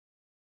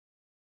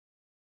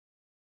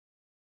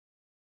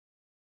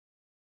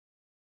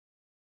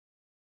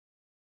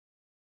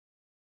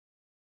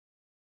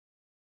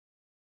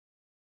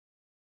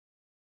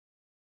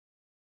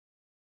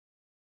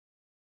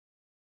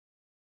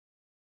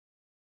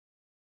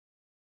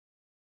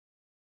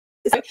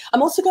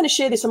I'm also going to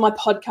share this on my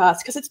podcast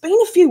because it's been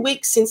a few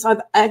weeks since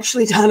I've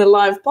actually done a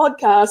live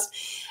podcast.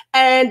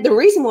 And the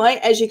reason why,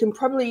 as you can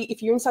probably,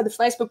 if you're inside the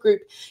Facebook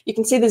group, you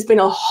can see there's been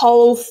a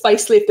whole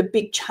facelift, a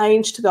big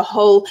change to the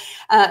whole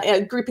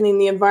grouping in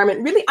the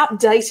environment, really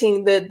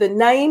updating the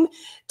name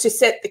to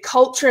set the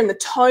culture and the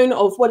tone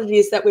of what it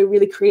is that we're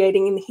really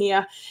creating in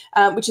here,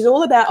 which is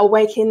all about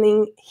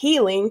awakening,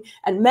 healing,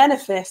 and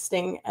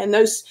manifesting. And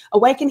those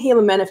awaken, heal,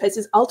 and manifest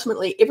is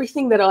ultimately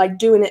everything that I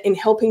do in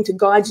helping to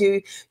guide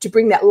you to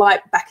bring that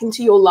light back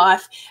into your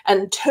life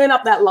and turn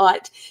up that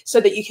light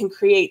so that you can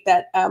create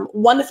that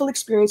wonderful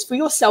experience for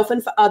yourself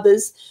and for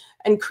others,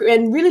 and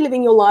really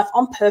living your life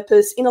on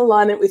purpose, in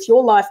alignment with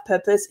your life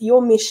purpose,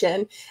 your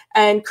mission,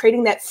 and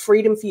creating that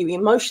freedom for you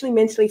emotionally,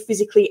 mentally,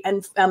 physically,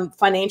 and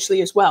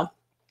financially as well.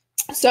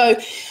 So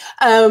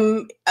I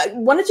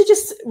wanted to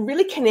just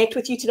really connect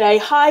with you today.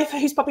 Hi,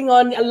 who's popping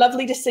on?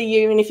 Lovely to see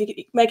you. And if you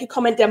could make a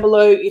comment down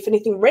below, if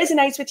anything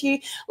resonates with you,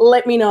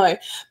 let me know.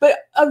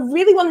 But I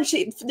really wanted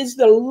to, there's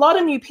a lot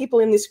of new people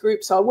in this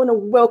group, so I want to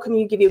welcome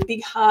you, give you a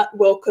big heart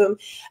welcome.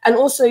 And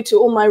also to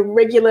all my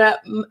regular,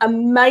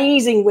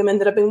 amazing women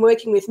that I've been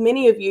working with,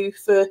 many of you,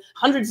 for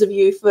hundreds of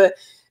you for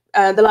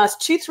the last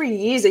 2-3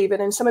 years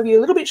even, and some of you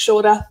a little bit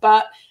shorter,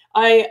 but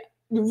I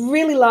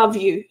really love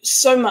you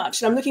so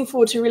much, and I'm looking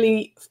forward to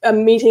really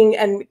meeting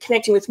and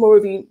connecting with more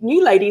of you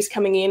new ladies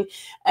coming in,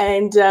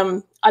 and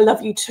I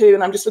love you too,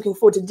 and I'm just looking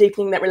forward to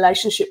deepening that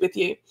relationship with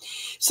you.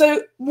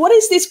 So what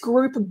is this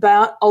group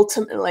about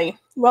ultimately?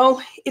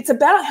 Well, it's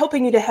about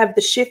helping you to have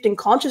the shift in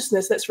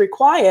consciousness that's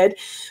required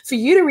for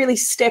you to really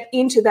step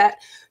into that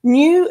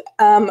new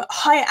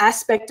higher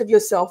aspect of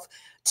yourself,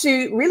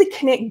 to really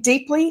connect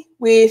deeply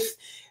with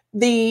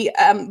the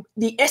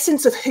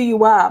essence of who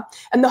you are.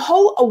 And the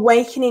whole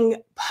awakening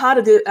part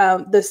of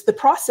the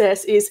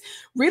process is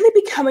really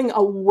becoming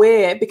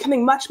aware,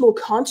 becoming much more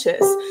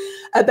conscious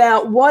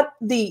about what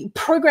the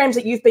programs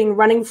that you've been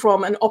running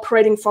from and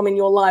operating from in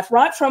your life,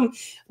 right from,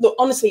 look,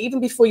 honestly, even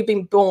before you've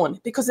been born,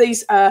 because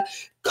these are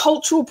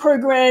cultural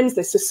programs,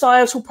 the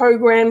societal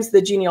programs,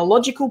 the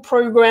genealogical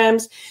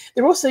programs,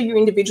 they're also your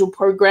individual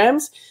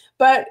programs.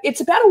 But it's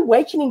about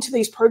awakening to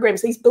these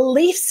programs, these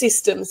belief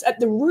systems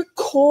at the root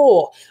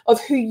core of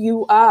who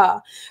you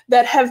are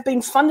that have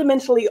been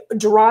fundamentally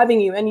driving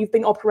you and you've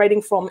been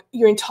operating from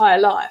your entire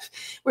life.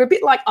 We're a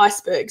bit like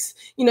icebergs.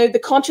 You know, the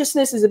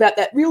consciousness is about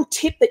that real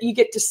tip that you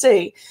get to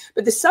see,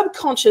 but the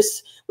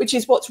subconscious, which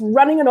is what's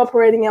running and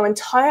operating our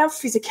entire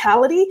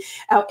physicality,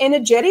 our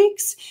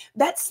energetics,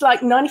 that's like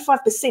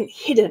 95%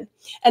 hidden.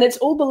 And it's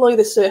all below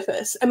the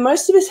surface. And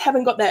most of us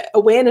haven't got that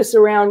awareness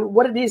around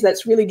what it is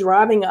that's really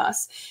driving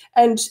us.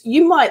 And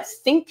you might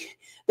think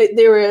that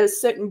there are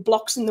certain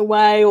blocks in the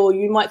way, or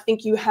you might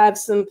think you have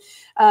some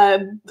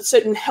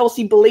certain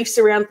healthy beliefs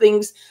around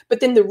things, but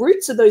then the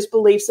roots of those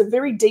beliefs are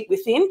very deep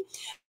within.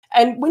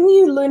 And when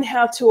you learn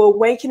how to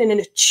awaken and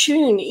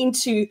attune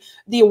into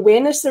the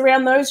awareness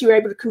around those, you're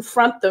able to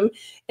confront them.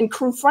 And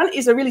confront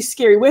is a really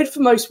scary word for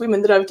most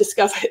women that I've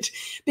discovered,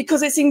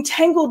 because it's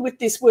entangled with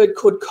this word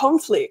called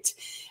conflict.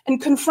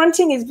 And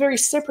confronting is very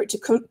separate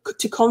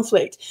to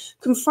conflict.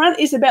 Confront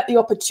is about the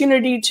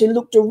opportunity to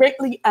look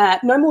directly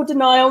at, no more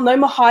denial, no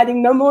more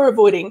hiding, no more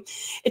avoiding.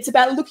 It's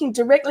about looking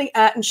directly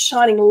at and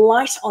shining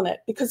light on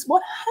it. Because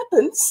what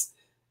happens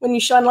when you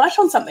shine light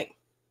on something?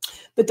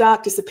 The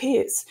dark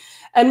disappears.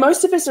 And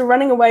most of us are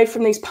running away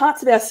from these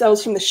parts of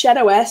ourselves, from the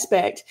shadow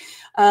aspect,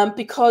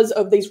 because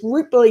of these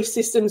root belief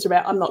systems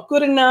about I'm not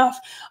good enough,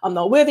 I'm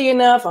not worthy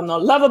enough, I'm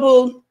not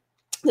lovable,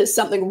 there's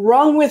something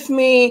wrong with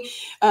me,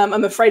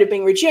 I'm afraid of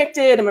being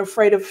rejected, I'm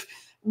afraid of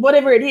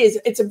whatever it is.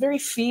 It's a very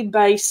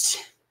fear-based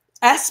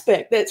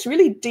aspect that's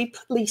really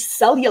deeply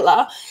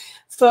cellular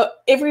for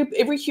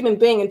every human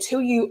being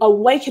until you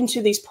awaken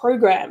to these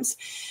programs.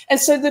 And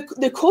so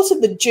the course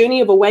of the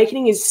journey of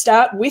awakening is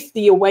start with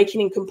the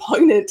awakening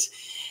component,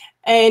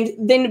 and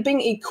then being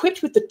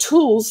equipped with the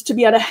tools to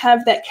be able to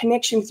have that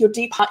connection with your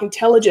deep heart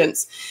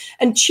intelligence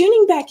and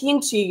tuning back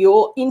into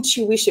your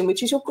intuition,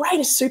 which is your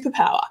greatest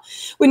superpower.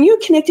 When you're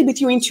connected with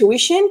your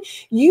intuition,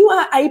 you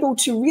are able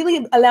to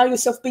really allow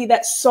yourself to be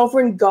that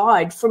sovereign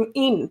guide from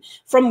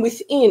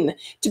within,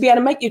 to be able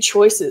to make your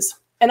choices.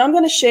 And I'm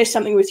going to share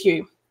something with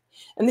you.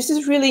 And this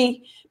is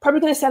really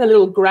probably going to sound a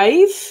little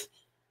grave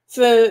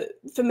for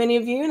many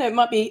of you, and it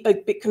might be a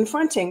bit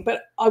confronting,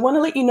 but I want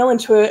to let you know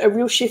into a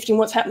real shift in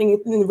what's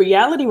happening in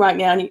reality right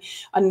now. And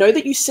I know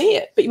that you see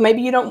it, but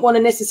maybe you don't want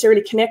to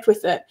necessarily connect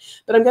with it.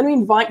 But I'm going to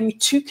invite you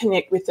to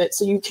connect with it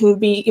so you can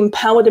be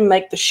empowered and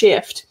make the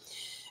shift.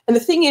 And the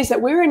thing is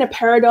that we're in a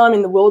paradigm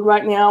in the world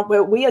right now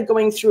where we are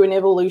going through an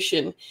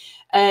evolution,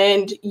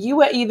 and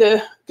you are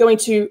either going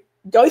to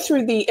go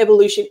through the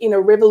evolution in a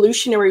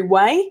revolutionary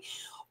way,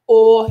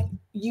 or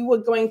you are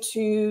going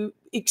to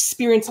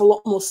experience a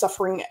lot more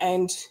suffering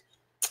and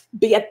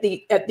be at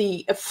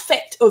the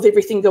effect of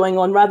everything going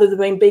on, rather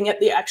than being at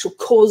the actual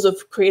cause of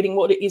creating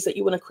what it is that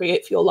you want to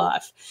create for your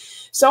life.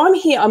 So I'm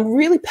here. I'm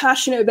really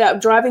passionate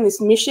about driving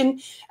this mission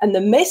and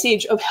the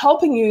message of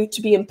helping you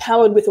to be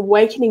empowered with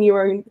awakening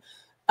your own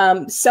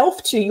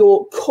self to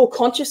your core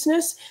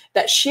consciousness,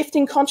 that shift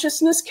in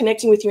consciousness,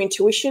 connecting with your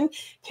intuition,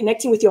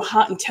 connecting with your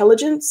heart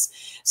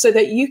intelligence, so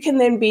that you can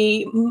then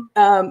be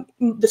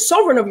the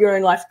sovereign of your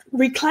own life,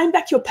 reclaim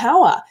back your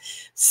power,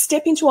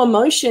 step into a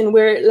motion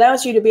where it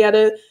allows you to be able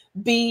to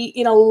be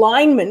in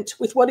alignment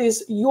with what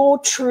is your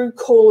true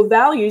core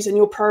values and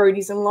your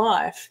priorities in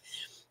life.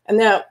 And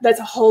now that's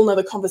a whole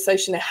nother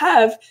conversation to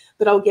have,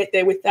 but I'll get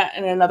there with that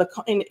in another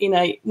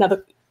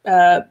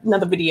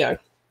video.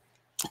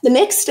 The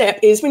next step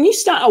is when you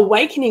start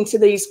awakening to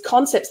these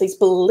concepts, these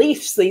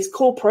beliefs, these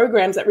core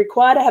programs that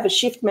require to have a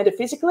shift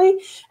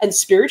metaphysically and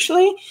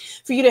spiritually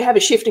for you to have a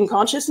shift in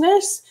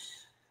consciousness.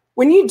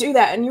 When you do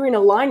that and you're in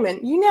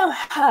alignment, you now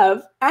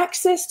have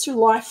access to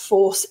life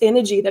force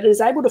energy that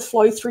is able to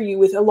flow through you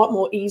with a lot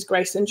more ease,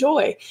 grace, and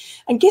joy.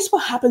 And guess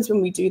what happens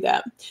when we do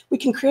that? We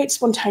can create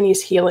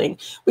spontaneous healing.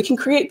 We can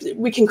create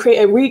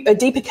a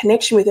deeper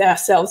connection with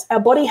ourselves.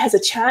 Our body has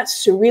a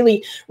chance to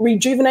really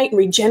rejuvenate and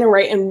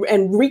regenerate and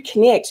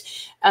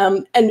reconnect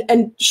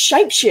and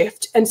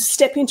shapeshift and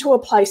step into a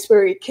place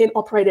where it can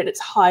operate at its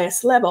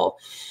highest level.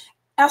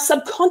 Our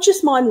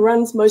subconscious mind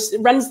runs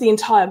the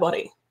entire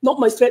body, not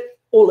most of it,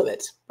 all of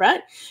it, right?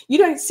 You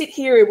don't sit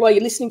here while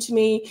you're listening to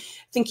me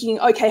thinking,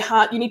 okay,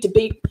 heart, you need to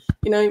beat,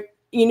 you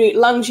need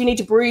lungs, you need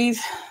to breathe,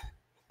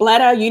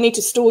 bladder, you need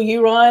to store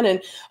urine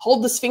and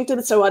hold the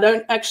sphincter so I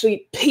don't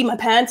actually pee my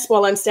pants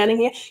while I'm standing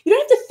here. You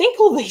don't have to think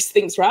all these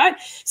things, right?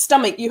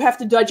 Stomach, you have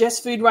to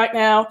digest food right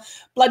now.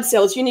 Blood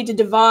cells, you need to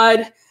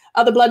divide.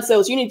 Other blood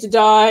cells, you need to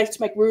die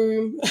to make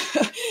room.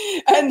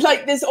 And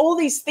like there's all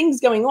these things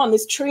going on.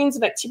 There's trillions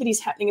of activities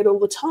happening at all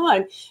the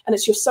time. And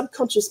it's your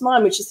subconscious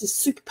mind, which is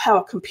this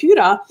superpower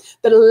computer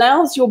that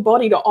allows your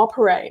body to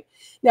operate.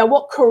 Now,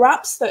 what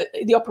corrupts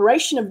the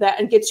operation of that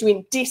and gets you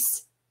in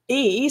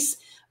dis-ease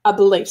are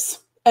beliefs.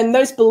 And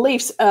those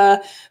beliefs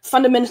are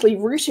fundamentally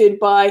rooted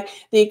by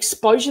the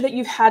exposure that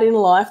you've had in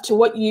life to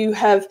what you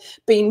have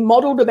been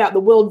modeled about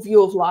the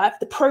worldview of life,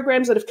 the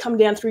programs that have come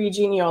down through your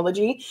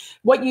genealogy,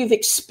 what you've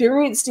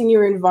experienced in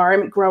your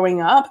environment growing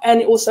up,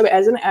 and also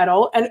as an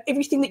adult, and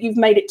everything that you've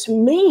made it to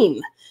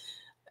mean.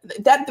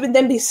 That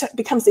then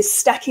becomes this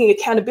stacking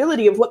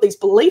accountability of what these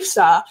beliefs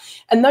are.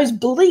 And those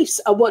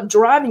beliefs are what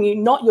driving you,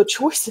 not your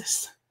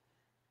choices.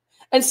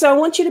 And so I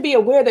want you to be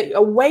aware that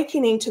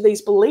awakening to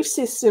these belief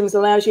systems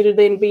allows you to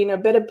then be in a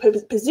better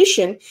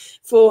position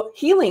for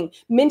healing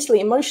mentally,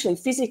 emotionally,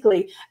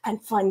 physically,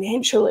 and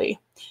financially.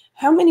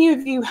 How many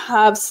of you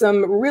have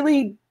some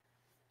really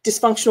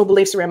dysfunctional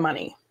beliefs around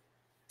money?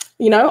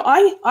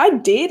 I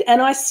did,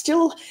 and I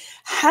still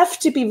have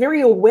to be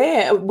very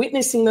aware of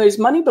witnessing those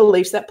money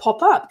beliefs that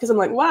pop up, because I'm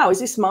like, wow, is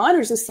this mine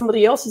or is this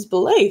somebody else's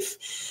belief?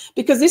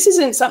 Because this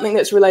isn't something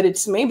that's related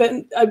to me, but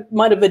I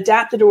might have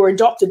adapted or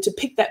adopted to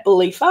pick that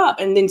belief up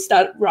and then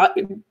start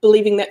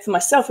believing that for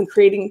myself and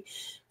creating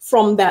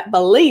from that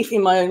belief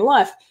in my own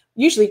life,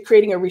 usually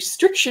creating a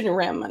restriction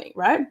around money,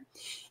 right?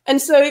 And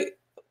so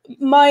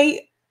my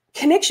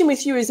connection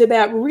with you is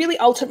about really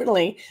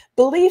ultimately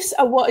beliefs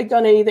are what are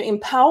going to either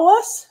empower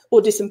us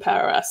or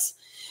disempower us.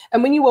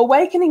 And when you're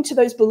awakening to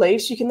those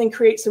beliefs, you can then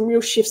create some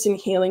real shifts in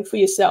healing for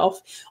yourself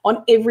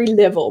on every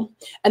level.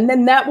 And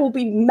then that will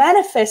be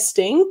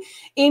manifesting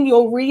in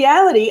your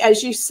reality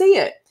as you see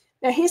it.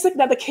 Now, here's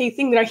another key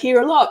thing that I hear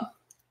a lot.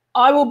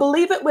 I will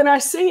believe it when I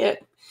see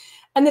it.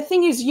 And the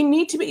thing is, you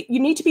need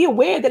to be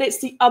aware that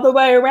it's the other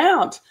way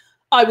around.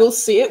 I will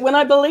see it when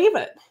I believe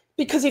it.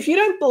 Because if you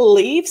don't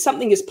believe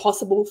something is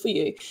possible for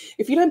you,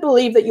 if you don't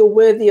believe that you're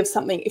worthy of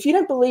something, if you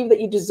don't believe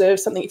that you deserve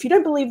something, if you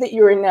don't believe that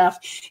you're enough,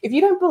 if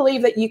you don't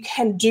believe that you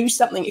can do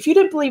something, if you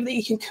don't believe that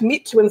you can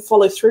commit to and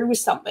follow through with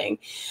something,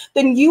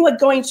 then you are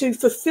going to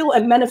fulfill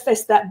and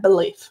manifest that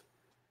belief.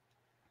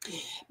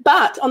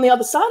 But on the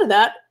other side of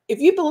that, if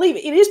you believe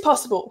it is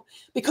possible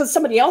because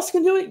somebody else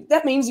can do it,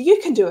 that means you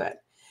can do it.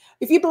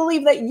 If you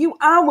believe that you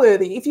are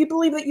worthy, if you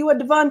believe that you are a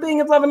divine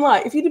being of love and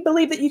light, if you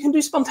believe that you can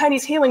do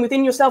spontaneous healing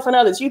within yourself and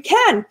others, you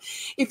can.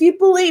 If you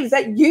believe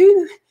that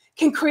you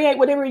can create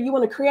whatever you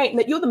want to create and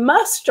that you're the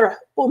master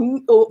or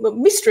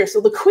mistress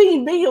or the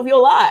queen bee of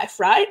your life,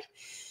 right?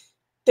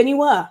 Then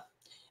you are.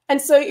 And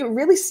so it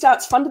really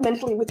starts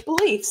fundamentally with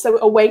beliefs. So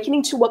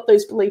awakening to what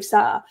those beliefs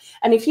are.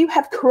 And if you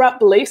have corrupt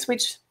beliefs,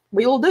 which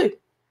we all do,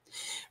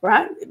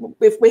 right?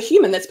 If we're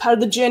human, that's part of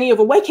the journey of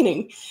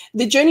awakening.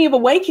 The journey of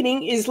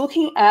awakening is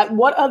looking at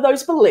what are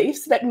those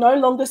beliefs that no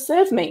longer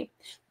serve me.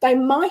 They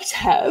might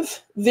have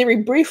very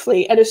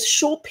briefly at a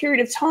short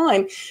period of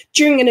time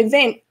during an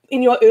event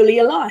in your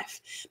earlier life.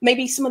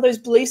 Maybe some of those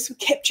beliefs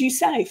kept you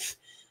safe.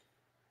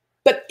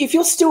 But if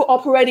you're still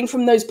operating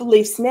from those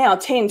beliefs now,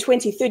 10,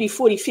 20, 30,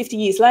 40, 50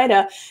 years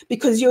later,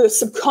 because you're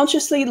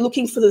subconsciously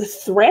looking for the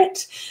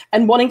threat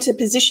and wanting to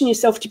position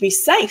yourself to be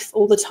safe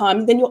all the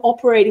time, then you're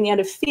operating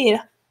out of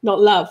fear, not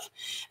love.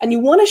 And you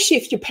want to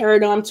shift your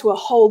paradigm to a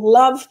whole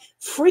love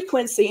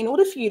frequency in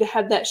order for you to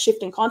have that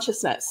shift in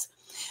consciousness.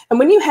 And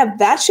when you have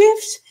that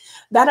shift,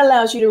 that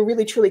allows you to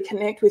really, truly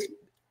connect with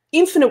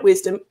infinite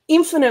wisdom,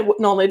 infinite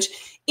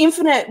knowledge,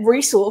 infinite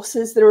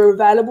resources that are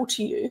available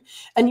to you,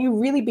 and you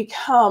really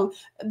become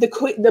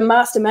the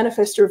master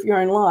manifester of your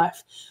own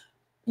life.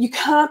 You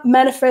can't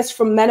manifest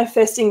from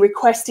manifesting,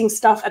 requesting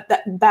stuff at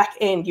that back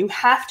end. You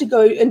have to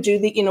go and do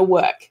the inner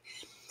work.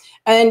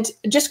 And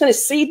just going to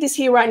seed this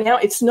here right now.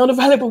 It's not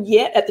available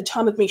yet at the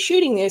time of me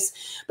shooting this,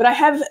 but I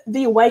have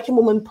the Awaken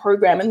Woman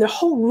program. And the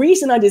whole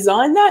reason I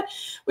designed that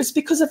was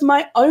because of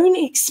my own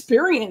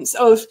experience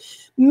of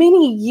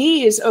many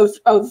years of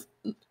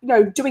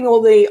doing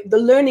all the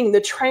learning,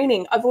 the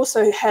training. I've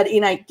also had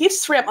innate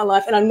gifts throughout my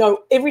life, and I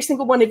know every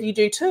single one of you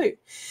do too.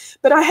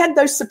 But I had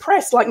those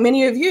suppressed, like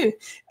many of you.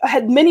 I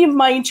had many of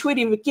my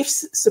intuitive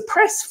gifts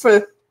suppressed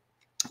for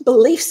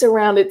beliefs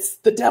around it's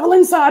the devil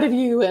inside of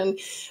you and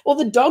all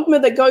the dogma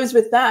that goes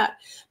with that.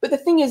 But the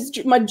thing is,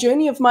 my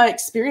journey of my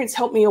experience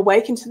helped me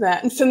awaken to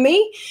that. And for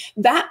me,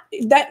 that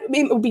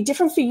it will be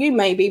different for you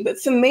maybe, but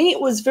for me,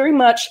 it was very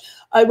much,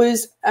 I'm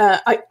a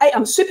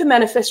super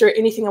manifestor at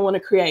anything I want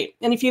to create.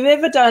 And if you've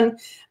ever done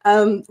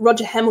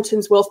Roger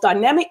Hamilton's Wealth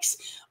Dynamics,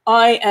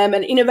 I am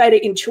an innovator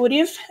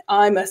intuitive.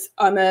 I'm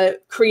a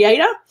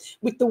creator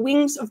with the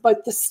wings of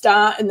both the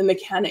star and the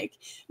mechanic.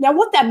 Now,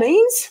 what that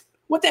means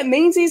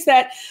is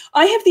that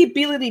I have the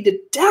ability to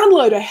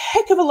download a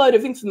heck of a load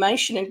of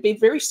information and be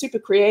very super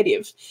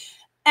creative.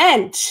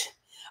 And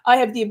I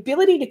have the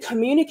ability to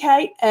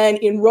communicate and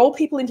enroll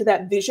people into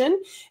that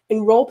vision,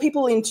 enroll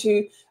people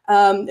into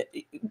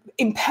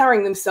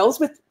empowering themselves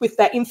with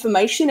that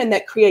information and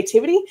that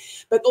creativity.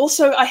 But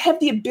also I have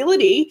the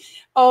ability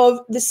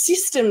of the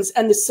systems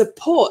and the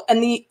support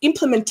and the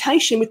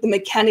implementation with the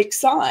mechanic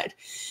side.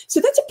 So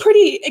that's a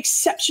pretty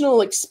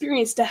exceptional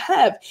experience to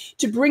have,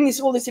 to bring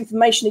all this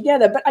information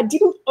together. But I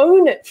didn't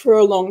own it for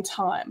a long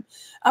time,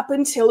 up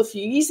until a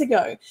few years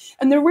ago.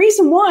 And the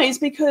reason why is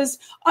because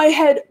I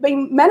had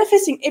been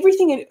manifesting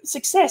everything in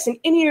success in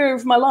any area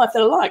of my life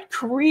that I liked,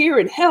 career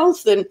and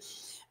health and,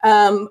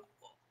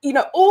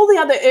 all the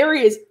other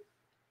areas.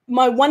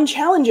 My one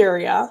challenge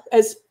area,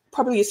 as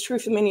probably is true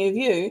for many of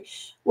you,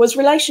 was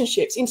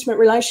relationships, intimate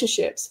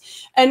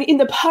relationships. And in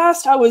the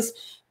past, I was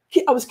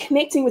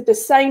connecting with the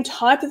same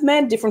type of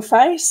man, different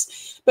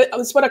face, but it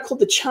was what I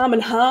called the charm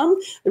and harm,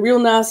 the real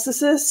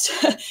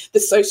narcissist, the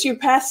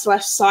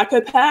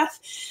sociopath/psychopath.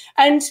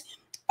 And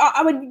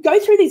I would go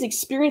through these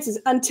experiences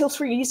until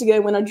 3 years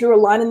ago when I drew a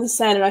line in the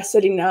sand and I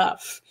said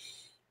enough.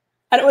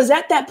 And it was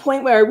at that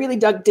point where I really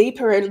dug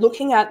deeper and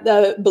looking at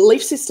the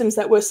belief systems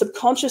that were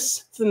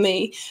subconscious for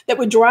me that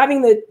were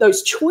driving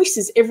those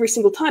choices every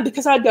single time,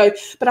 because I'd go,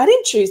 but I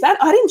didn't choose that.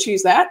 I didn't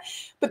choose that.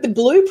 But the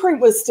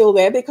blueprint was still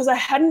there because I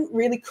hadn't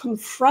really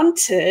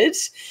confronted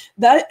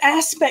that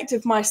aspect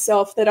of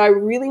myself that I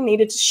really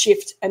needed to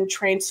shift and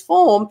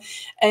transform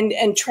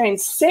and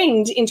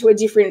transcend into a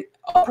different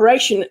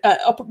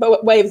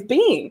way of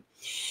being.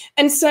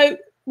 And so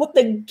what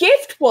the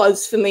gift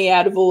was for me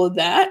out of all of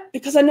that,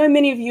 because I know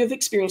many of you have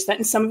experienced that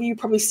and some of you are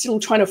probably still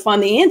trying to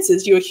find the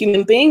answers. You're a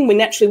human being. We're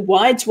naturally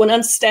wired to want to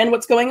understand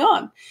what's going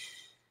on.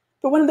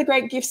 But one of the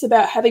great gifts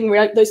about having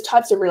those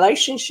types of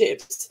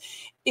relationships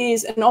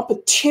is an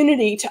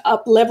opportunity to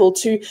up level,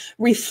 to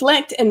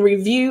reflect and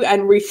review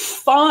and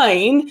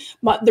refine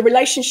the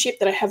relationship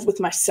that I have with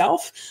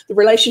myself, the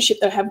relationship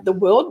that I have with the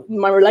world,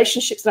 my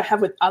relationships that I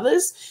have with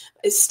others,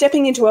 is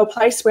stepping into a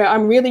place where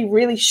I'm really,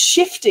 really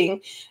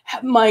shifting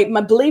my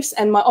beliefs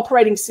and my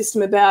operating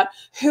system about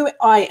who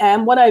I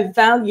am, what I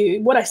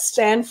value, what I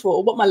stand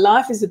for, what my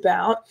life is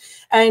about,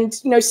 and,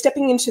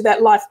 stepping into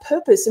that life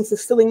purpose and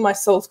fulfilling my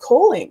soul's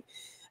calling.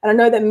 And I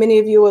know that many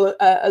of you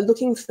are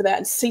looking for that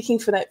and seeking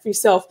for that for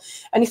yourself.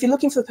 And if you're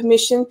looking for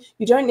permission,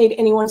 you don't need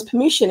anyone's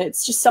permission.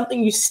 It's just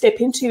something you step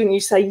into and you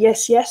say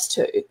yes, yes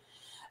to.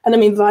 And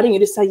I'm inviting you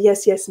to say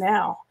yes, yes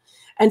now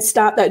and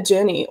start that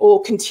journey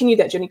or continue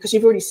that journey, because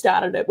you've already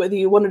started it, whether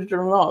you wanted it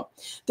or not.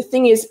 The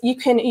thing is, you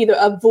can either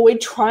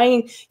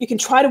you can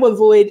try to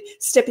avoid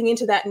stepping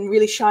into that and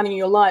really shining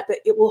your light, but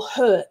it will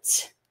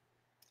hurt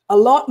a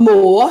lot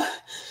more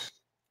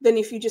than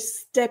if you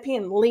just step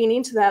in, lean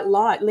into that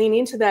light, lean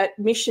into that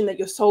mission that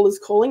your soul is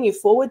calling you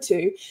forward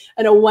to,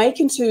 and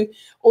awaken to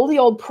all the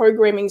old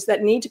programmings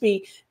that need to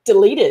be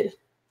deleted.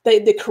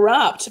 They're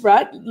corrupt,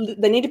 right?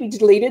 They need to be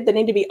deleted. They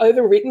need to be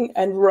overwritten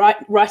and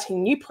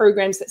writing new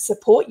programs that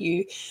support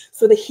you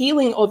for the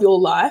healing of your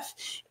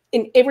life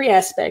in every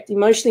aspect,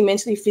 emotionally,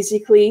 mentally,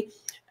 physically,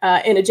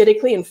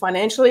 energetically, and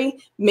financially,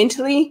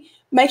 mentally,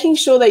 making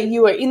sure that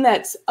you are in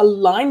that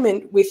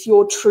alignment with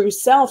your true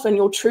self and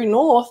your true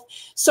north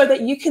so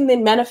that you can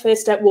then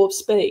manifest at warp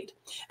speed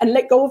and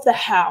let go of the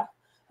how,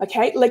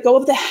 okay? Let go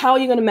of the how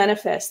you're going to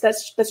manifest.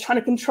 That's trying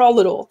to control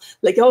it all.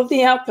 Let go of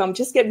the outcome.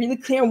 Just get really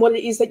clear on what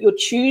it is that you're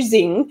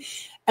choosing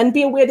and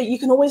be aware that you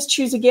can always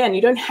choose again.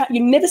 You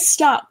never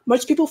stuck.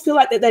 Most people feel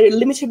like that they're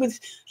limited with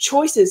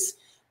choices,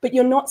 but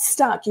you're not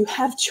stuck. You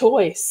have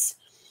choice.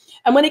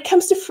 And when it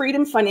comes to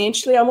freedom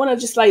financially, I want to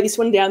just lay this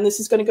one down. This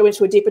is going to go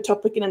into a deeper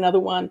topic in another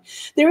one.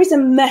 There is a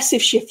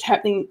massive shift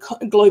happening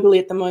globally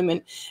at the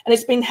moment, and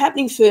it's been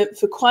happening for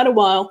quite a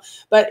while,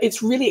 but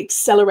it's really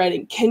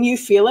accelerating. Can you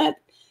feel it?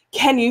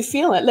 Can you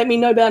feel it? Let me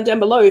know down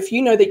below if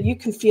you know that you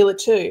can feel it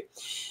too.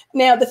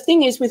 Now, the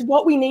thing is, with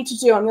what we need to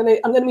do, I'm going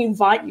to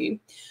invite you.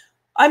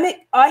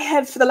 I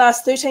have, for the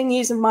last 13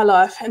 years of my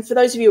life, and for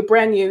those of you who are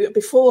brand new,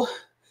 before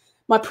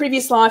my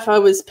previous life, I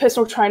was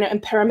personal trainer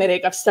and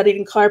paramedic. I've studied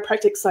in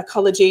chiropractic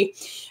psychology,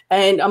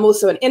 and I'm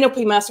also an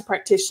NLP master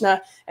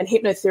practitioner and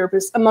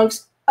hypnotherapist,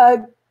 amongst a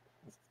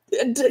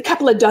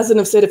couple of dozen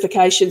of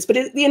certifications. But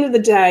at the end of the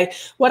day,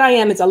 what I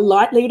am is a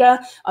light leader.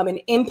 I'm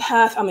an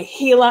empath. I'm a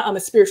healer. I'm a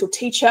spiritual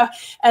teacher,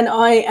 and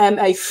I am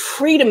a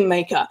freedom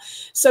maker.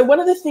 So one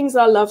of the things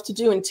I love to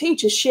do and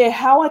teach is share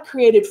how I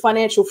created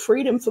financial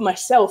freedom for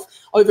myself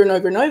over and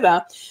over and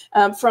over,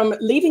 from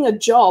leaving a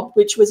job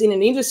which was in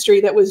an industry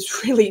that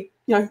was really,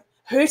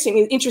 hurting.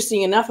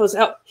 Interesting enough, I was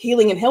out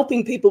healing and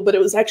helping people, but it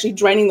was actually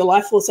draining the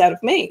life force out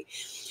of me.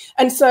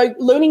 And so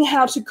learning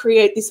how to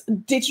create this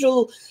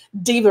digital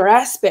diva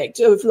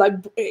aspect of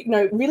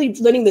really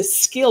learning the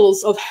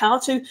skills of how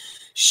to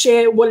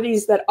share what it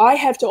is that I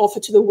have to offer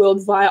to the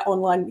world via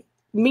online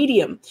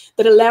medium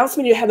that allows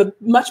me to have a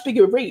much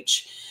bigger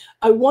reach.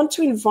 I want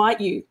to invite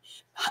you.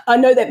 I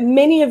know that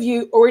many of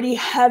you already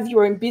have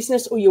your own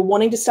business, or you're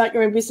wanting to start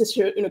your own business.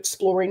 You're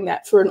exploring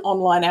that for an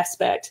online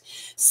aspect.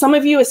 Some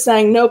of you are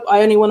saying, nope,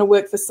 I only want to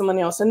work for someone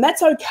else. And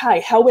that's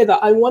okay. However,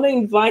 I want to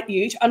invite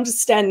you to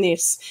understand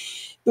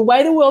this. The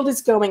way the world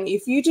is going,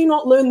 if you do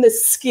not learn the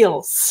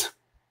skills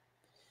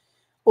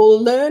or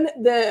learn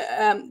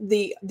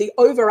the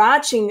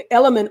overarching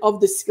element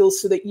of the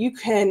skills so that you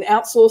can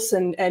outsource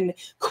and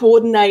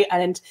coordinate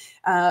and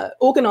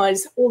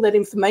organize all that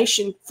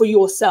information for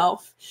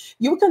yourself,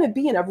 you're going to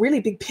be in a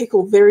really big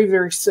pickle very,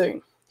 very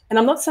soon. And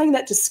I'm not saying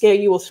that to scare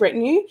you or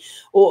threaten you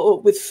or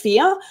with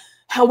fear.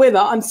 However,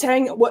 I'm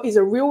saying what is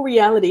a real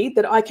reality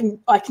that I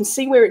can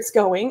see where it's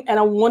going, and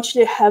I want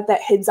you to have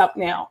that heads up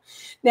now.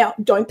 Now,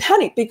 don't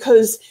panic,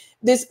 because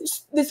there's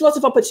lots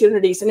of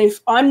opportunities. And if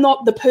I'm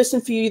not the person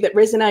for you that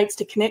resonates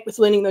to connect with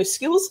learning those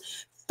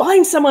skills,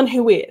 find someone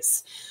who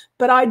is.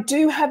 But I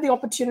do have the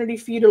opportunity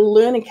for you to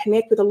learn and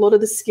connect with a lot of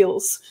the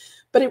skills.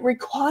 But it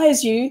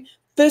requires you,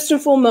 first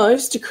and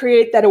foremost, to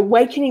create that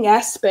awakening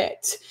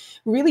aspect,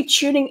 really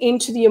tuning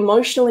into the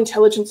emotional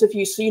intelligence of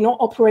you, so you're not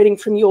operating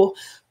from your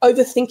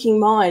overthinking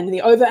mind,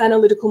 the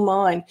over-analytical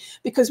mind,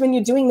 because when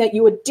you're doing that,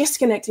 you are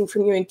disconnecting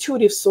from your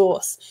intuitive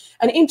source.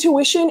 And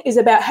intuition is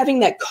about having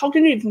that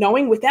cognitive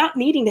knowing without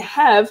needing to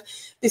have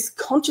this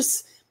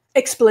conscious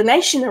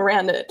explanation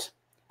around it.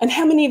 And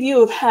how many of you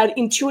have had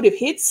intuitive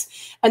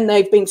hits and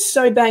they've been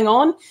so bang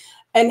on?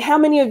 And how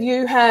many of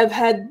you have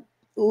had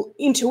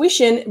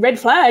intuition, red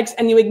flags,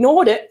 and you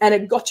ignored it and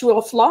it got you out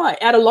of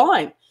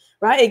line,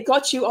 right? It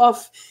got you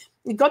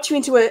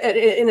into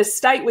a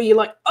state where you're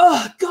like,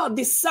 oh God,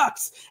 this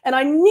sucks. And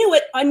I knew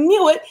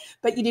it,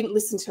 but you didn't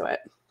listen to it.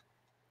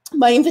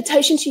 My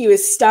invitation to you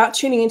is start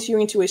tuning into your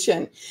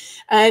intuition.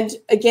 And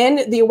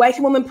again, the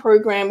Awaken Woman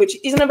program, which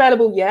isn't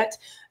available yet,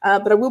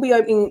 but I will be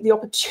opening the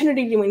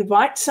opportunity to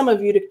invite some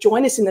of you to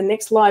join us in the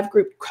next live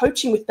group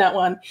coaching with that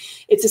one.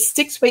 It's a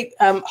 6-week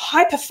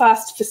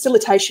hyper-fast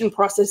facilitation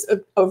process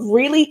of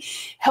really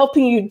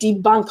helping you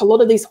debunk a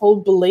lot of these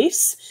old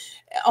beliefs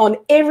on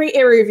every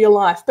area of your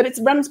life. But it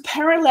runs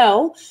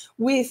parallel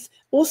with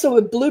also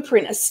a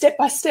blueprint, a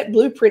step-by-step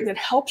blueprint that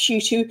helps you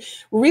to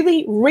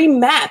really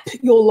remap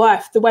your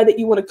life the way that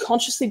you want to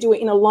consciously do it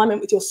in alignment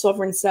with your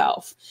sovereign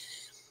self.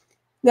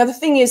 Now, the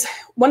thing is,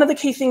 one of the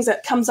key things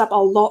that comes up a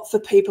lot for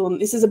people, and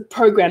this is a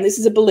program, this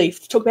is a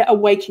belief, talk about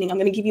awakening. I'm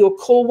going to give you a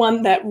core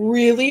one that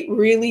really,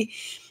 really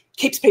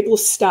keeps people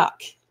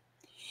stuck.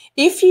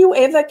 If you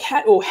ever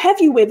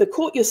have you ever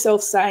caught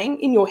yourself saying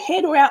in your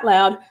head or out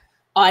loud,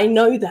 I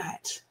know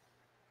that?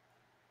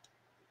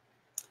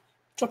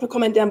 Drop a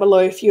comment down below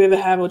if you ever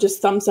have, or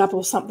just thumbs up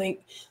or something.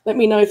 Let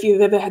me know if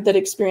you've ever had that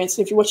experience.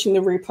 And if you're watching the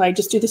replay,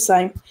 just do the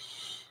same.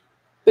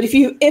 But if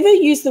you ever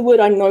use the word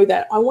I know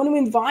that, I want to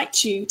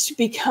invite you to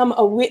become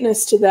a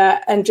witness to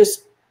that and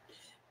just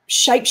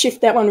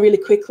shapeshift that one really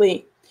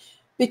quickly.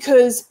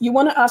 Because you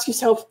want to ask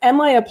yourself,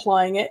 am I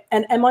applying it?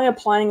 And am I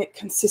applying it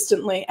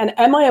consistently? And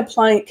am I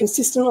applying it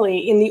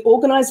consistently in the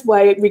organized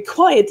way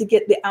required to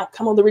get the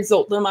outcome or the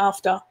result that I'm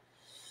after?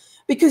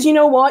 Because you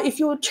know what? If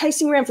you're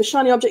chasing around for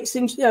shiny object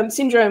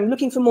syndrome,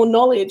 looking for more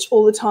knowledge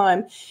all the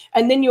time,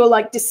 and then you're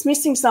like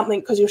dismissing something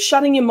because you're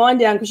shutting your mind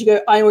down because you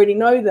go, I already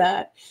know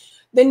that,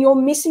 then you're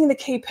missing the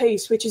key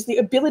piece, which is the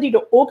ability to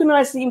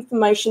organize the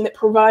information that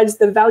provides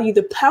the value,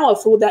 the power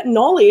for that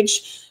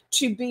knowledge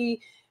to be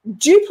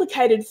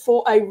duplicated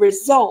for a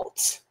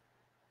result.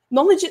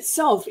 Knowledge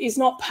itself is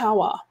not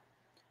power.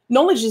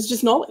 Knowledge is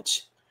just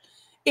knowledge.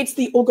 It's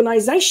the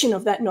organization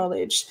of that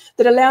knowledge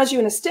that allows you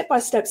in a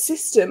step-by-step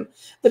system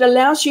that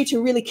allows you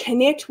to really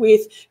connect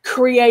with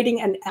creating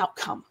an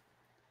outcome.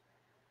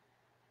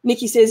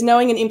 Nikki says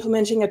knowing and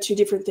implementing are two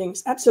different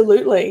things.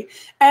 Absolutely.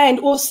 And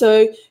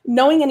also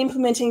knowing and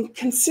implementing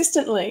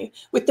consistently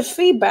with the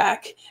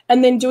feedback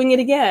and then doing it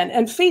again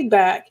and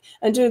feedback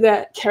and do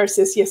that. Kara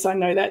says, yes, I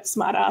know that,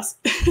 smart ass.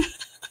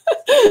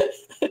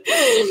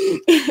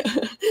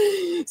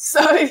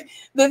 So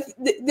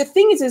the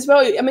thing is as well,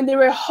 I mean, there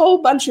are a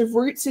whole bunch of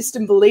root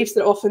system beliefs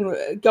that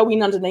often go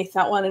in underneath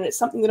that one, and it's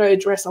something that I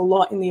address a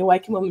lot in the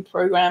Awaken Woman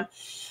program.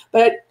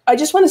 But I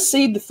just want to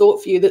seed the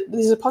thought for you that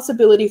there's a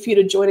possibility for you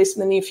to join us in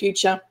the near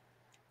future.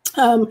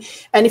 And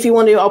if you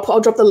want to,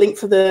 I'll drop the link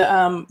for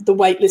the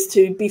wait list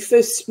to be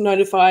first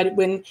notified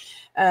when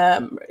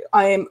I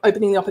am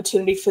opening the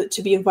opportunity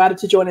to be invited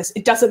to join us.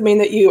 It doesn't mean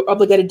that you're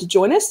obligated to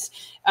join us,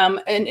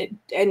 and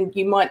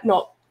you might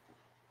not.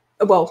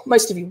 Well,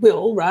 most of you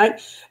will,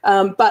 right?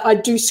 But I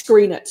do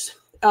screen it.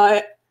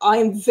 I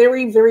am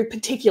very, very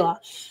particular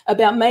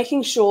about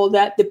making sure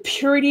that the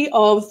purity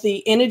of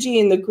the energy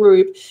in the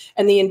group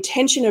and the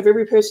intention of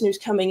every person who's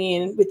coming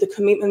in with the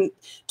commitment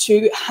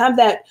to have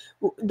that,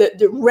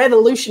 the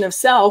revolution of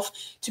self,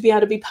 to be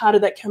able to be part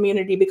of that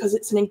community, because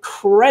it's an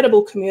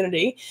incredible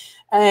community.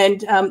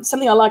 And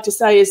something I like to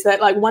say is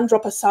that, like, one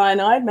drop of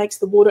cyanide makes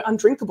the water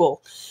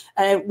undrinkable.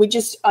 And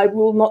I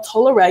will not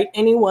tolerate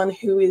anyone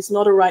who is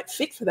not a right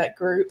fit for that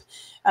group.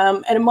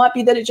 And it might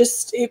be that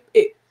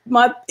it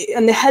might,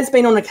 and there has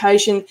been on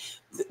occasion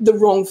the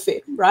wrong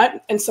fit,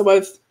 right? And so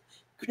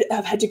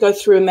I've had to go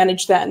through and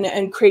manage that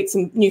and create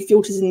some new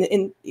filters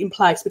in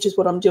place, which is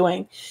what I'm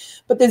doing.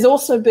 But there's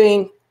also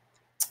been,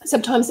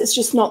 sometimes it's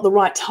just not the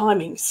right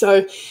timing.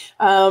 So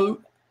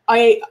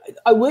I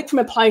work from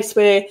a place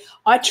where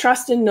I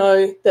trust and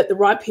know that the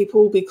right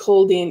people will be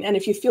called in. And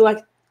if you feel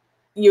like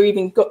you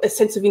even got a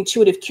sense of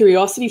intuitive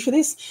curiosity for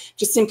this,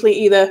 just simply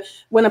either,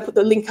 when I put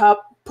the link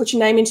up, put your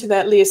name into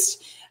that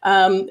list,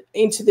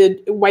 into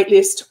the wait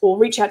list, or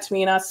reach out to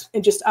me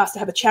and just ask to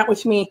have a chat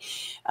with me.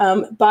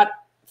 But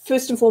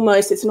first and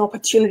foremost, it's an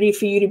opportunity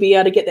for you to be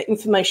able to get that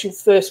information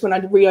first when I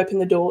reopen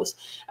the doors.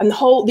 And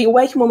the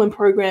Awaken Woman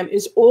program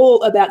is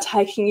all about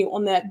taking you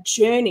on that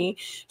journey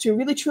to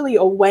really, truly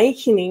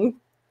awakening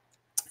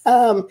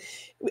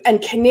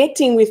and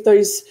connecting with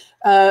those,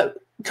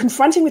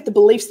 confronting with the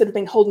beliefs that have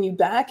been holding you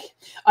back.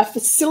 I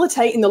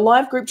facilitate in the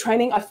live group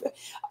training.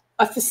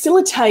 I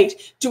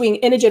facilitate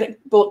doing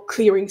energetic block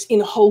clearings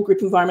in a whole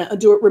group environment. I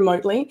do it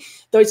remotely.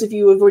 Those of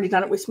you who have already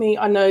done it with me,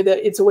 I know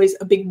that it's always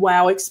a big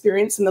wow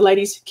experience, and the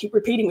ladies keep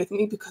repeating with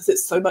me because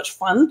it's so much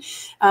fun.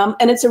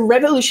 And it's a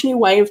revolutionary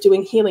way of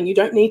doing healing. You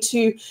don't need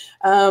to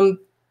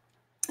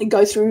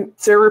go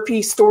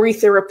through story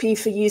therapy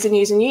for years and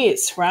years and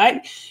years,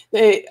 right?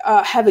 They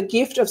have a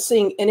gift of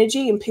seeing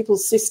energy in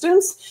people's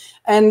systems.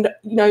 And,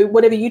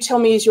 whatever you tell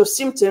me is your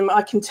symptom,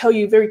 I can tell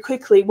you very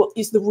quickly what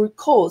is the root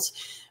cause.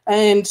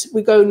 And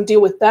we go and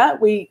deal with that.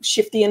 We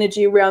shift the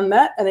energy around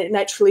that, and it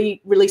naturally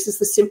releases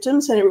the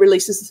symptoms, and it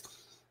releases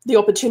the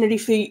opportunity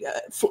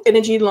for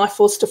energy and life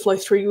force to flow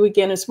through you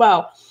again as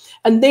well.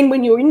 And then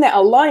when you're in that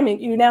alignment,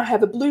 you now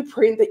have a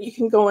blueprint that you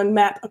can go and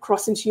map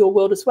across into your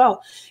world as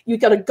well. You've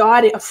got a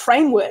guide, a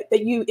framework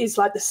that is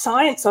like the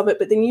science of it,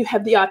 but then you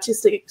have the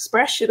artistic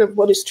expression of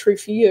what is true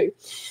for you.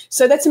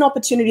 So that's an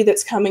opportunity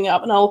that's coming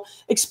up, and I'll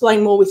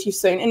explain more with you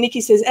soon. And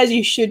Nikki says, as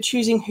you should,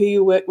 choosing who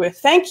you work with.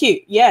 Thank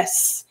you.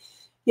 Yes.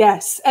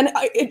 Yes, and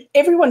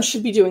everyone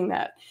should be doing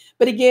that.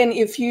 But again,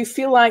 if you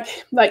feel like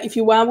if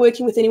you are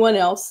working with anyone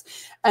else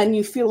and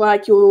you feel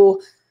like you're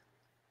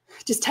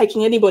just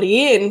taking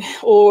anybody in,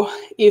 or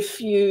if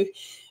you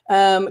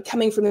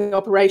coming from the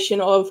operation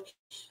of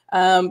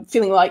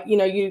feeling like you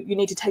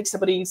need to take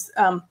someone in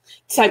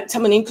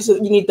because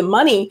you need the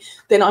money,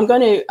 then I'm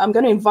going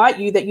to invite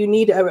you that you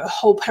need a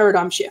whole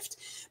paradigm shift,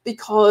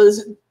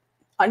 because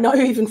I know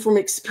even from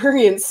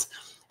experience.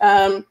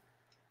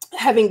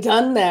 Having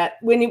done that,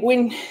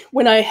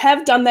 when I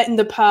have done that in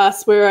the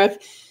past, where I've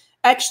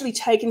actually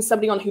taken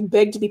somebody on who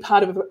begged to be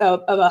part of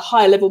a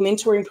higher level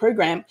mentoring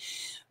program,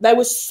 they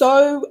were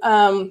so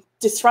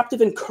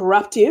disruptive and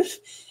corruptive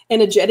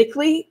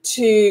energetically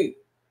to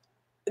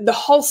the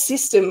whole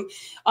system.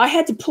 I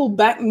had to pull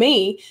back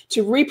me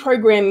to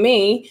reprogram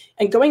me,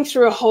 and going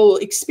through a whole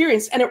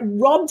experience, and it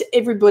robbed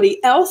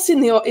everybody else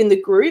in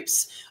the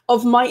groups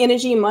of my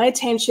energy and my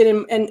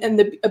attention and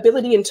the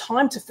ability and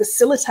time to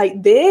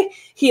facilitate their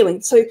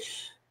healing. So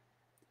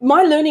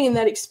my learning in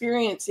that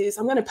experience is,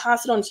 I'm going to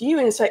pass it on to you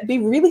and say, be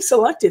really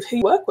selective who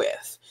you work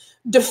with.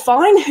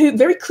 Define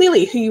very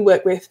clearly who you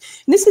work with.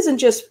 And this isn't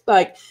just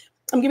like,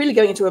 I'm really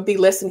going into a big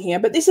lesson here,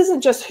 but this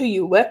isn't just who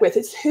you work with.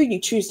 It's who you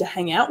choose to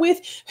hang out with,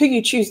 who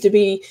you choose to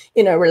be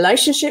in a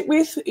relationship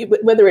with,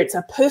 whether it's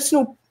a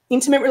personal,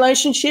 intimate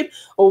relationship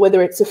or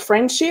whether it's a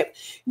friendship.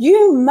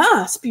 You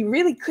must be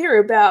really clear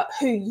about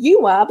who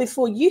you are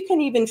before you can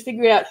even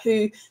figure out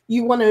who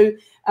you want to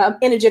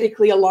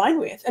energetically align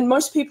with. And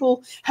most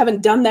people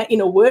haven't done that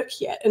inner work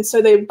yet. And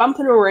so they're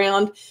bumping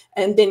around,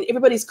 and then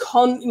everybody's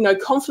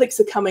conflicts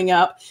are coming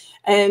up.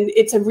 And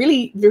it's a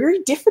really very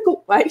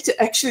difficult way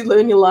to actually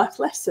learn your life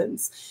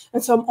lessons.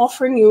 And so I'm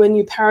offering you a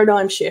new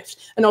paradigm shift,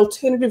 an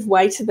alternative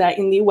way to that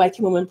in the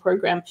Awaken Woman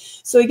program.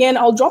 So again,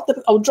 I'll drop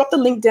the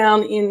link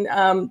down in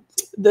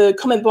the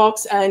comment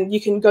box, and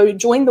you can go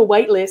join the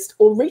wait list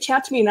or reach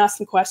out to me and ask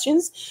some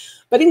questions.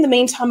 But in the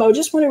meantime, I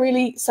just want to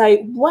really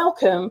say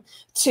welcome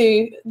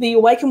to the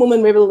Awaken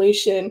Woman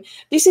Revolution.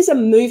 This is a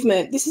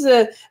movement. This is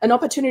an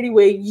opportunity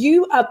where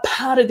you are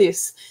part of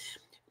this.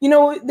 You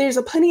know, there's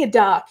a plenty of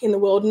dark in the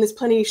world, and there's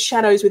plenty of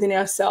shadows within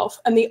ourselves.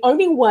 And the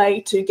only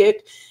way to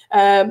get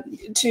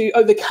to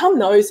overcome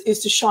those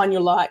is to shine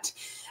your light.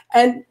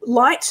 And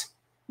light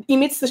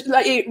emits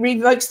it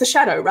revokes the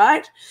shadow,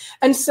 right?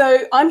 And so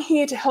I'm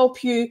here to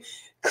help you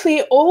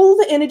clear all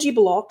the energy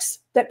blocks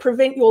that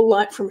prevent your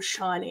light from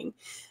shining.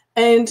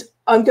 And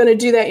I'm going to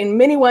do that in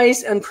many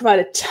ways and provide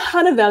a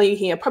ton of value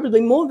here, probably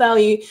more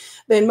value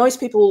than most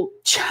people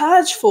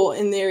charge for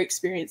in their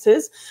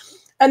experiences.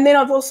 And then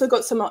I've also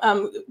got some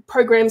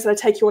programs that I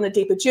take you on a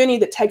deeper journey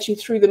that takes you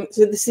through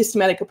the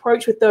systematic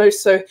approach with those.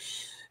 So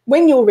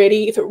when you're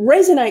ready, if it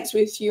resonates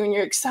with you and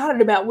you're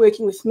excited about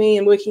working with me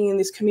and working in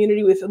this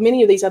community with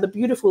many of these other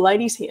beautiful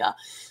ladies here,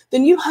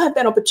 then you have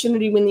that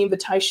opportunity when the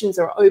invitations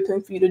are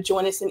open for you to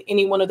join us in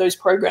any one of those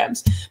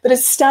programs. But it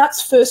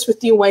starts first with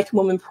the Awaken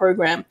Woman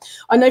program.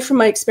 I know from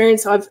my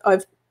experience,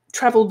 I've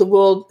traveled the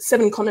world,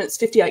 7 continents,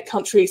 58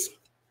 countries,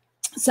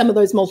 some of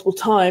those multiple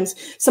times.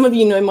 Some of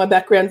you know my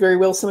background very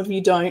well, some of you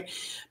don't.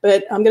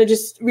 But I'm going to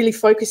just really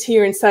focus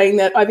here in saying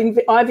that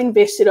I've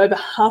invested over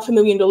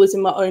 $500,000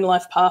 in my own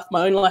life path,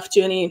 my own life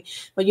journey, in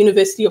my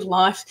university of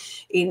life,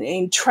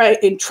 in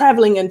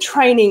traveling and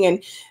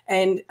training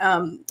and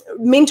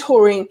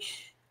mentoring.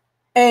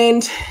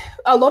 And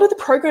a lot of the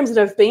programs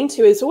that I've been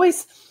to, it's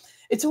always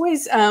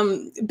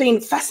been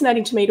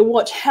fascinating to me to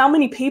watch how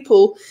many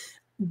people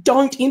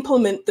don't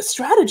implement the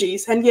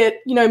strategies. And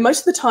yet, you know, most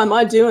of the time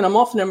I do, and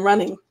I'm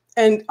running.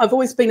 And I've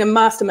always been a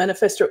master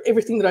manifester of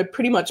everything that I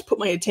pretty much put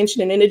my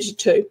attention and energy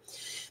to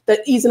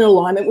that is in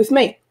alignment with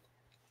me.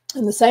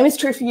 And the same is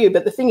true for you.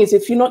 But the thing is,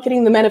 if you're not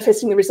getting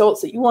manifesting the results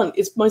that you want,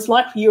 it's most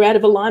likely you're out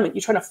of alignment.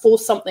 You're trying to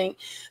force something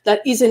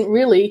that isn't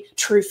really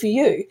true for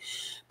you.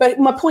 But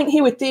my point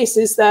here with this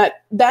is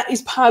that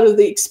is part of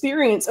the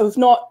experience of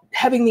not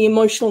having the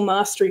emotional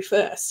mastery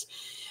first.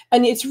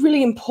 And it's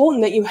really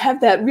important that you have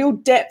that real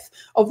depth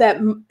of that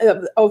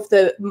of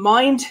the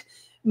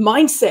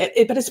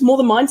mindset, but it's more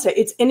the mindset,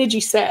 it's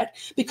energy set,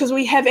 because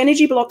we have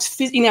energy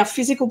blocks in our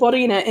physical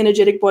body, in our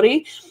energetic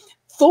body.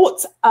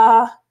 Thoughts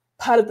are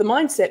part of the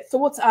mindset.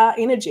 Thoughts are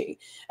energy,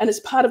 and it's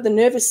part of the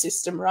nervous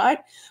system, right?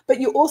 But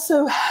you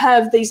also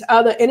have these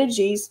other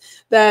energies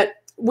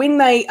that when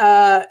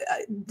they're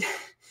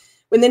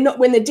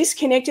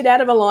disconnected,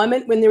 out of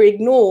alignment, when they're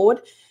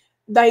ignored,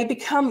 they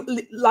become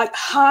like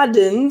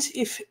hardened,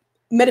 if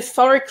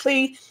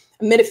metaphorically,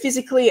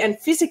 metaphysically, and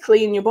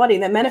physically in your body.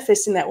 They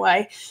manifest in that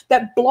way.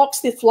 That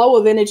blocks the flow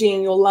of energy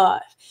in your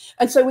life.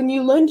 And so when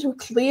you learn to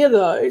clear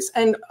those,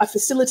 and I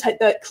facilitate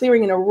that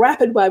clearing in a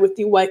rapid way with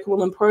the Awaken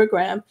Woman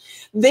program,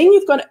 then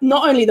you've got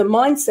not only the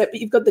mindset, but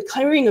you've got the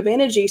clearing of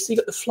energy. So you've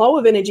got the flow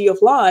of energy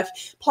of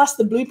life, plus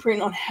the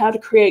blueprint on how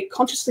to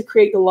consciously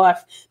create your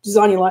life,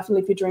 design your life, and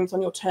live your dreams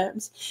on your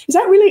terms. Is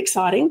that really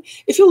exciting?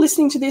 If you're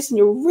listening to this and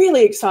you're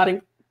really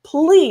excited,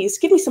 please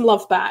give me some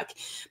love back,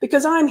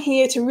 because I'm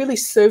here to really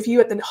serve you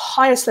at the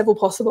highest level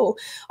possible.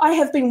 I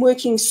have been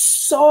working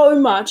so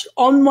much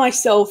on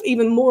myself,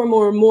 even more and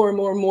more and more and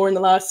more and more in the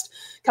last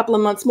couple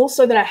of months, more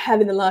so than I have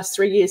in the last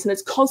 3 years. And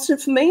it's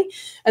constant for me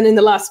and in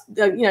the last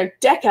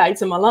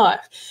decades of my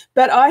life.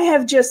 But I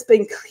have just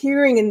been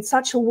clearing in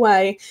such a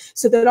way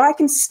so that I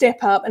can step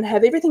up and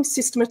have everything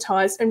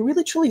systematized and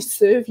really truly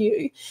serve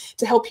you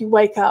to help you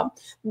wake up.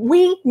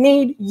 We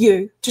need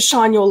you to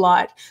shine your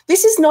light.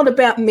 This is not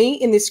about me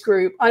in this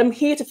group. I'm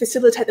here to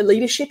facilitate the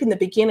leadership in the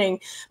beginning,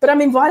 but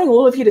I'm inviting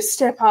all of you to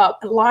step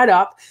up and light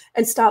up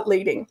and start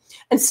leading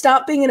and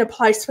start being in a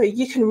place where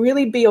you can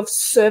really be of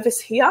service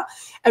here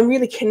and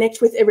really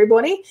connect with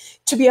everybody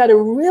to be able to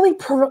really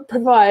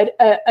provide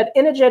an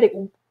energetic,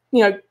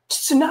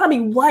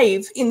 tsunami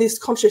wave in this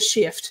conscious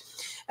shift.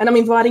 And I'm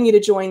inviting you to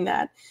join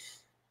that.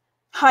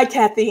 Hi,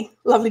 Kathy.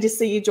 Lovely to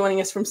see you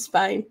joining us from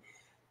Spain.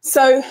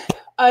 So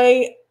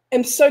I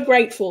am so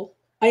grateful.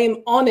 I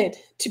am honored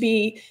to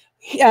be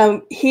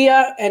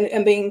here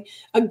and being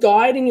a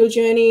guide in your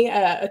journey,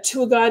 a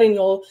tour guide in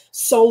your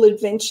soul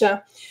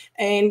adventure.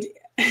 And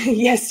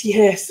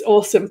yes,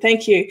 awesome.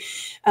 Thank you.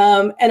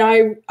 And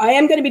I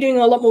am going to be doing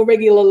a lot more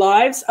regular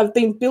lives. I've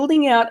been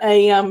building out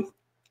a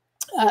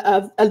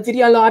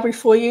video library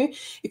for you.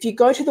 If you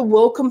go to the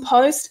welcome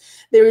post,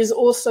 there is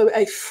also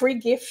a free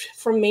gift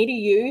from me to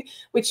you,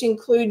 which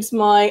includes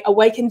my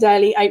Awaken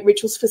Daily 8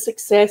 Rituals for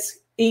Success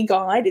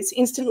e-guide. It's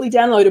instantly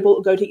downloadable.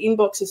 It'll go to your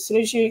inbox as soon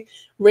as you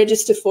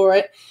register for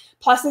it.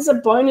 Plus, there's a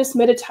bonus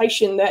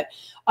meditation that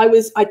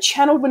I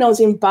channeled when I was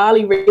in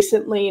Bali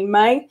recently in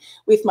May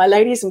with my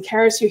ladies, and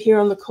Karis, you're here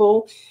on the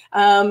call.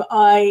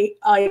 I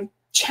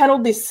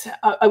channeled this.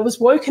 I was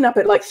woken up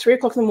at like 3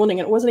 o'clock in the morning,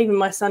 and it wasn't even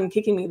my son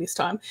kicking me this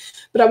time,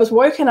 but I was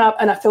woken up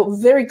and I felt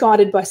very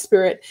guided by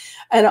spirit.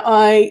 And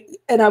I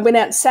went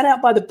out and sat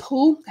out by the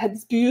pool, had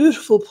this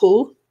beautiful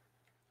pool.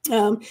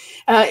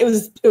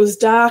 It was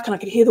dark, and I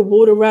could hear the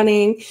water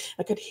running.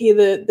 I could hear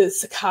the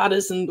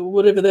cicadas and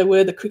whatever they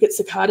were, the cricket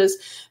cicadas,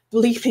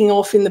 bleeping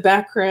off in the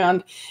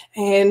background.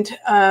 And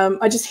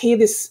I just hear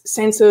this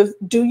sense of,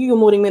 do your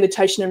morning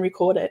meditation and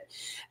record it.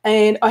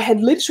 And I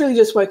had literally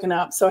just woken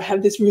up, so I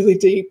have this really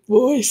deep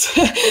voice.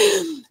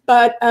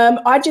 But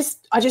I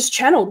just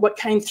channeled what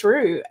came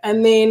through.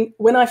 And then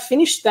when I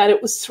finished that,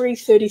 it was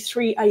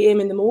 3:33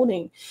 a.m. in the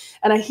morning.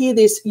 And I hear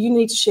this, you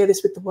need to share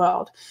this with the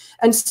world.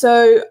 And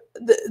so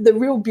the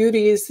real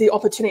beauty is the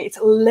opportunity. It's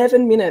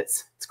 11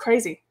 minutes. It's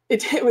crazy.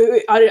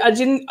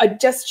 I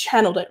just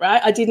channeled it, right?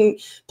 I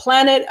didn't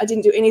plan it. I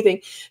didn't do anything.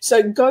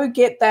 So go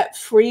get that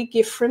free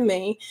gift from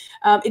me.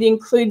 It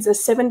includes a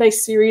 7-day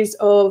series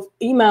of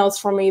emails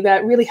from me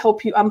that really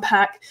help you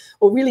unpack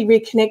or really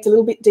reconnect a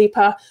little bit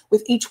deeper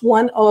with each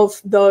one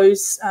of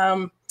those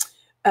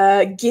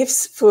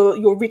gifts for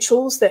your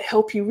rituals that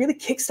help you really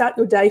kickstart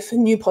your day for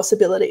new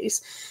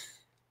possibilities.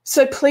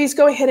 So please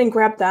go ahead and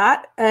grab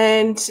that,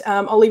 and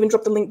I'll even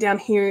drop the link down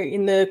here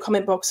in the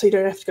comment box so you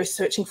don't have to go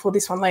searching for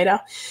this one later.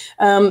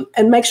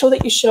 And make sure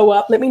that you show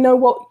up. Let me know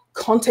what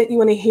content you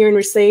want to hear and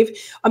receive.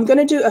 I'm going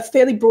to do a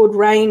fairly broad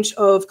range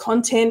of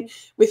content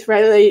with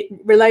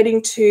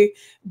relating to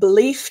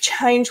belief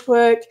change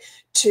work,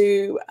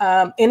 to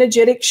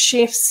energetic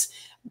shifts,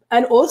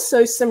 and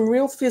also some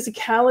real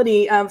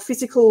physicality,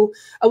 physical.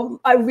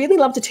 I really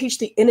love to teach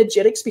the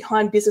energetics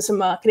behind business and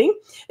marketing.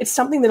 It's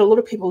something that a lot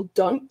of people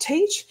don't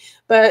teach,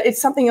 but it's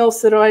something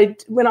else that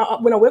when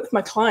I work with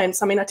my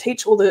clients, I mean, I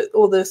teach all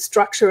the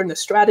structure and the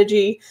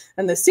strategy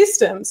and the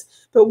systems,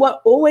 but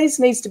what always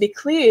needs to be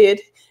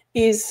cleared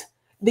is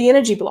the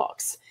energy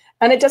blocks.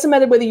 And it doesn't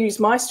matter whether you use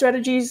my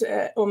strategies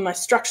or my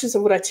structures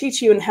of what I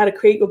teach you and how to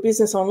create your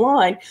business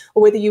online,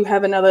 or whether you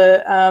have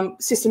another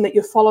system that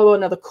you follow or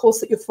another course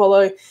that you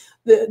follow.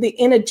 The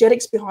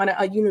energetics behind it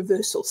are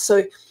universal.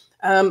 So,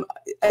 and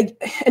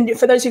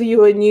for those of you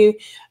who are new,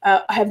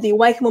 I have the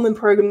Awaken Woman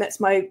program. That's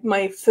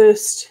my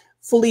first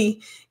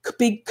fully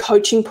big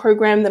coaching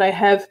program that I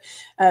have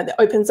that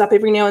opens up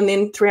every now and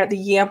then throughout the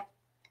year.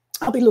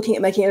 I'll be looking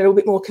at making it a little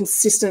bit more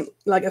consistent,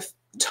 like a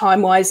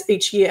time-wise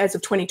each year as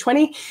of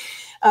 2020.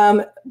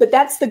 But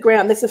that's the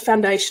ground, that's the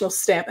foundational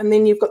step. And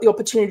then you've got the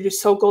opportunity to do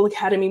Soul Goal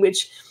Academy,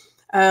 which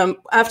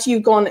after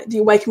you've gone the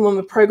Awaken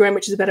Woman program,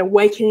 which is about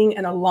awakening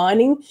and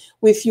aligning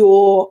with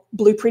your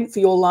blueprint for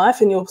your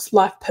life and your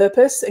life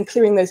purpose and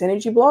clearing those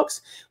energy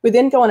blocks, we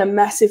then go on a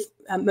massive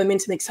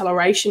momentum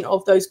acceleration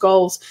of those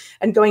goals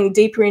and going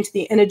deeper into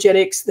the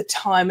energetics, the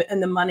time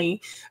and the money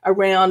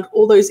around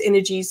all those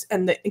energies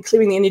and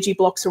clearing the energy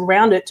blocks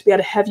around it to be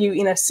able to have you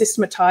in a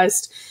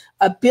systematized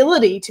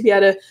ability to be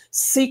able to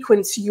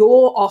sequence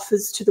your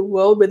offers to the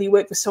world, whether you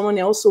work for someone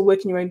else or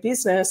work in your own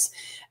business,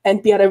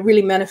 and be able to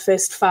really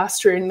manifest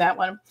faster in that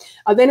one.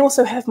 I then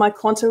also have my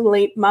Quantum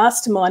Elite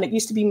Mastermind. It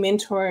used to be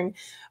mentoring.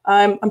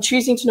 I'm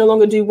choosing to no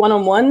longer do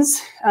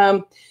one-on-ones.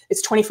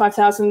 It's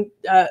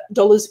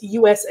 $25,000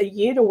 US a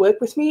year to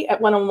work with me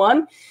at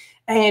one-on-one.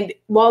 And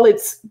while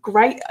it's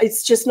great,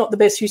 it's just not the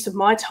best use of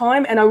my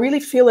time. And I really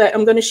feel that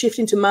I'm going to shift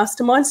into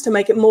masterminds to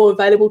make it more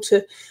available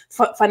to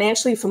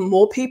financially for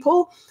more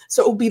people.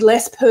 So it will be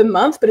less per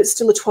month, but it's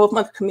still a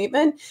 12-month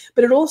commitment.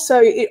 But it also,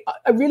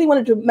 I really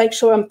wanted to make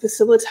sure I'm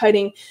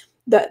facilitating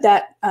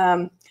that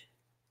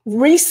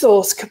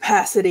resource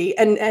capacity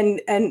and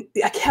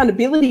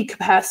accountability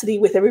capacity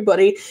with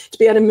everybody to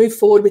be able to move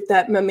forward with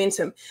that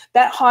momentum.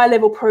 That high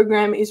level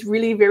program is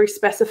really very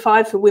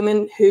specified for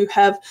women who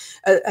have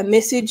a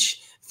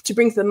message to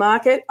bring to the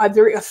market. I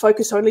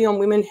focus only on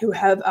women who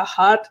have a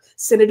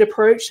heart-centered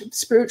approach,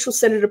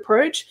 spiritual-centered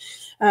approach,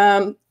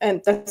 and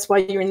that's why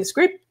you're in this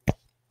group.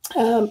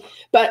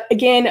 But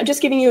again, I'm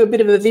just giving you a bit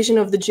of a vision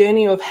of the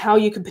journey of how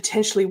you could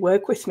potentially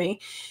work with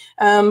me.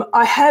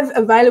 I have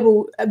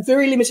available a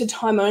very limited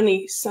time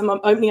only, so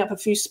I'm opening up a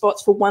few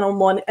spots for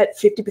one-on-one at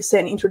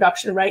 50%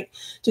 introduction rate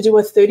to do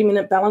a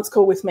 30-minute balance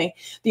call with me.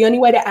 The only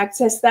way to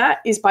access that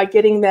is by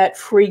getting that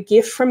free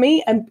gift from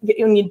me, and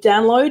on your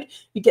download,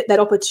 you get that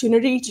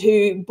opportunity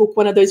to book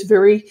one of those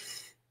very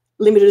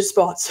limited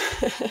spots.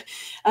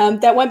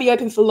 That won't be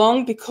open for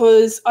long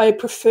because I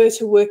prefer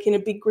to work in a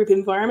big group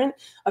environment.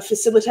 I've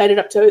facilitated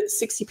up to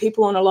 60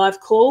 people on a live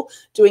call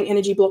doing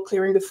energy block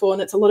clearing before,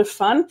 and it's a lot of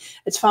fun.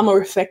 It's far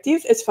more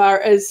effective as far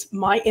as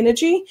my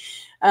energy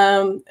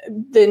and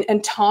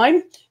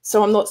time.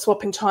 So I'm not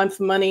swapping time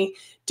for money,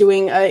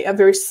 doing a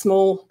very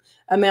small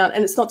amount.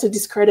 And it's not to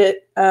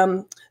discredit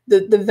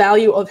the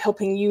value of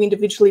helping you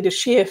individually to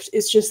shift.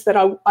 It's just that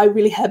I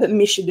really have a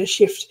mission to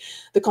shift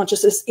the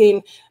consciousness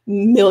in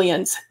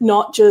millions,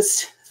 not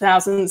just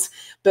thousands,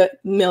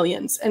 but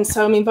millions. And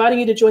so I'm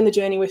inviting you to join the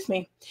journey with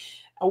me.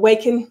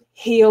 Awaken,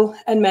 heal,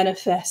 and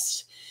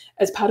manifest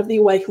as part of the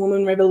Awaken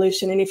Woman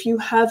Revolution. And if you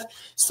have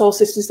soul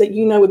sisters that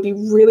you know would be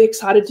really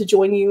excited to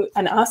join you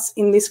and us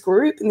in this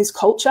group, in this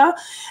culture,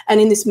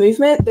 and in this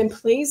movement, then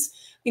please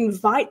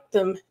invite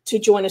them to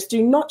join us.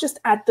 Do not just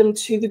add them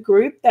to the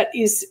group. That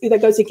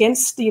goes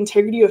against the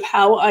integrity of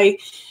how I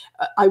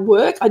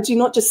work. I do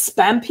not just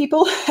spam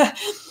people.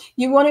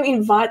 you want to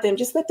invite them.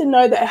 Just let them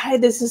know that, hey,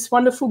 there's this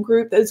wonderful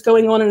group that's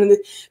going on and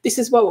this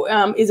is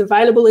what is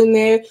available in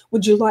there.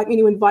 Would you like me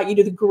to invite you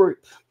to the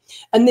group?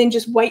 And then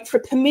just wait for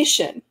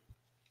permission.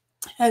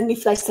 And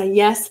if they say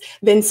yes,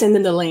 then send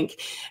them the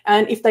link.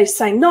 And if they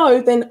say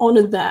no, then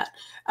honor that.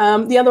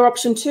 The other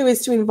option too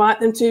is to invite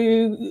them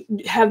to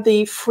have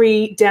the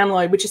free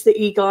download, which is the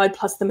e-guide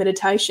plus the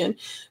meditation.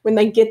 When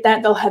they get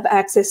that, they'll have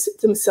access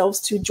themselves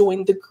to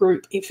join the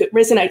group if it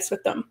resonates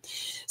with them.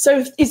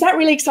 So is that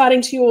really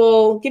exciting to you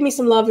all? Give me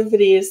some love if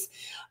it is.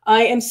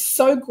 I am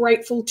so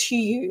grateful to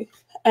you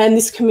and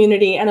this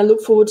community, and I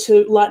look forward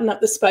to lighting up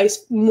the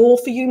space more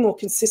for you, more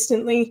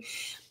consistently.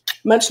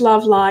 Much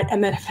love, light,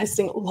 and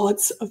manifesting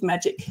lots of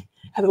magic.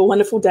 Have a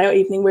wonderful day or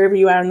evening wherever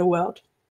you are in the world.